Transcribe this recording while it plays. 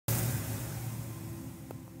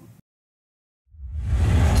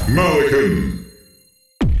Maliken.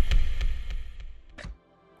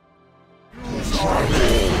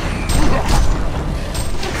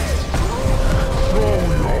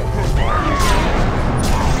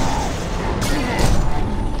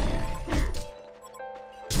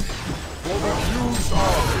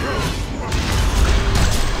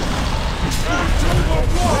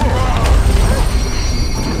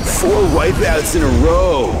 Four wipeouts in a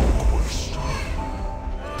row.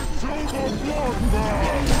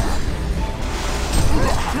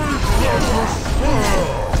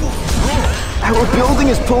 Our building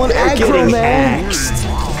is pulling aggro, man. Axed.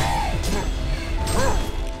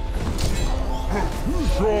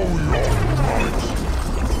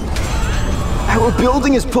 Our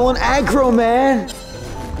building is pulling aggro, man.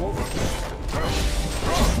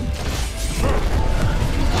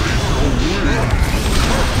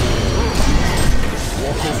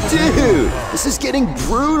 Dude, this is getting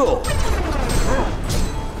brutal.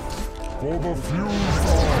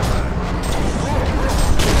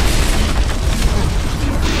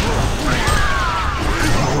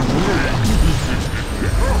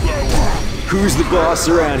 Who's the boss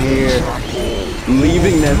around here?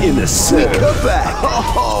 Leaving them in the sweet cutback.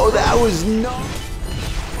 Oh, that was not.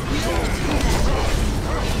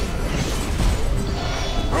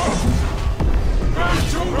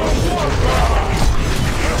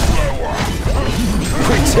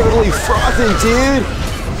 We're totally frothing, dude.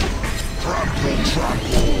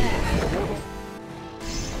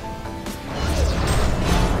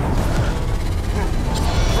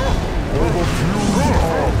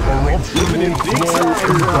 Living in big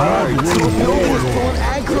time,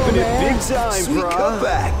 Living in big time, sweet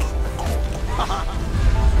cutback.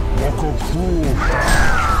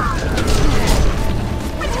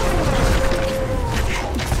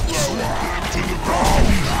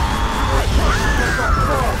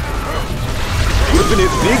 Living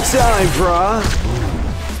it big time, brah.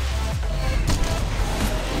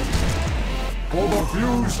 For the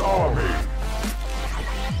fused army.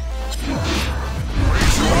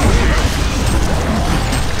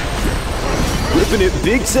 Ripping it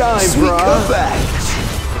big time, brah.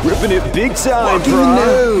 Ripping it big time, brah.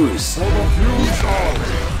 Nose. For the fused army.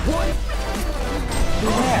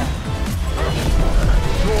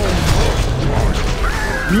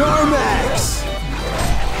 Narmax.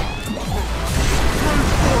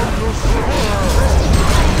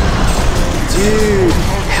 Dude,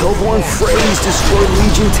 Hellborn Freddy's destroyed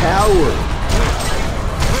Legion Tower.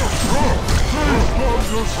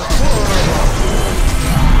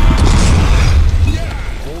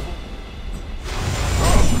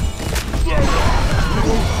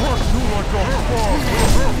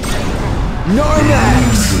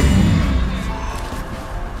 Narmax!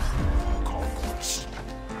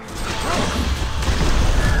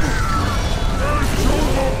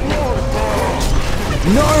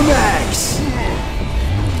 Narmax!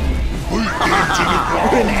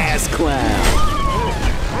 What an ass clown!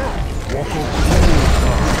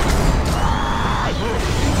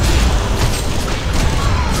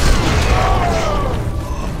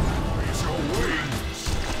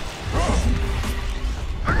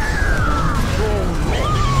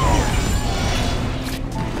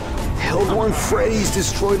 Hellborn Freddy's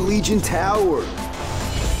destroyed Legion Tower.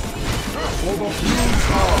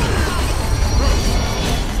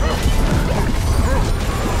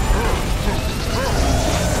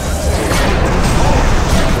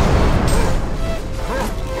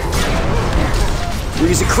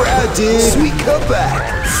 Freeze a crowd, dude. Sweet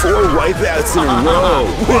cutback. 4 wipeouts in a row.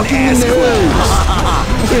 What an ass clown.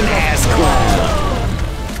 What an ass clown.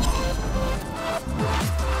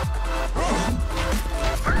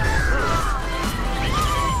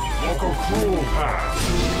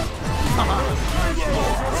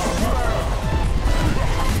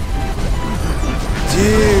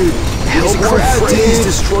 Dude, Hellborn Freddy's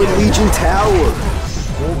destroyed Legion Tower.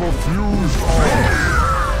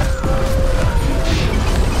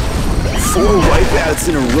 4 wipeouts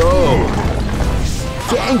in a row.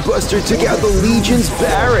 Gangbuster took out the Legion's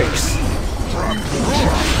barracks.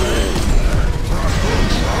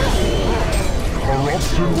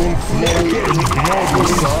 Corruption will flow in blood.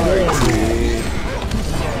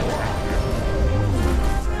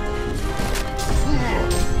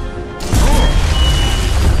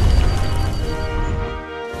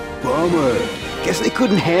 Bummer. Guess they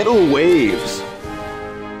couldn't handle waves.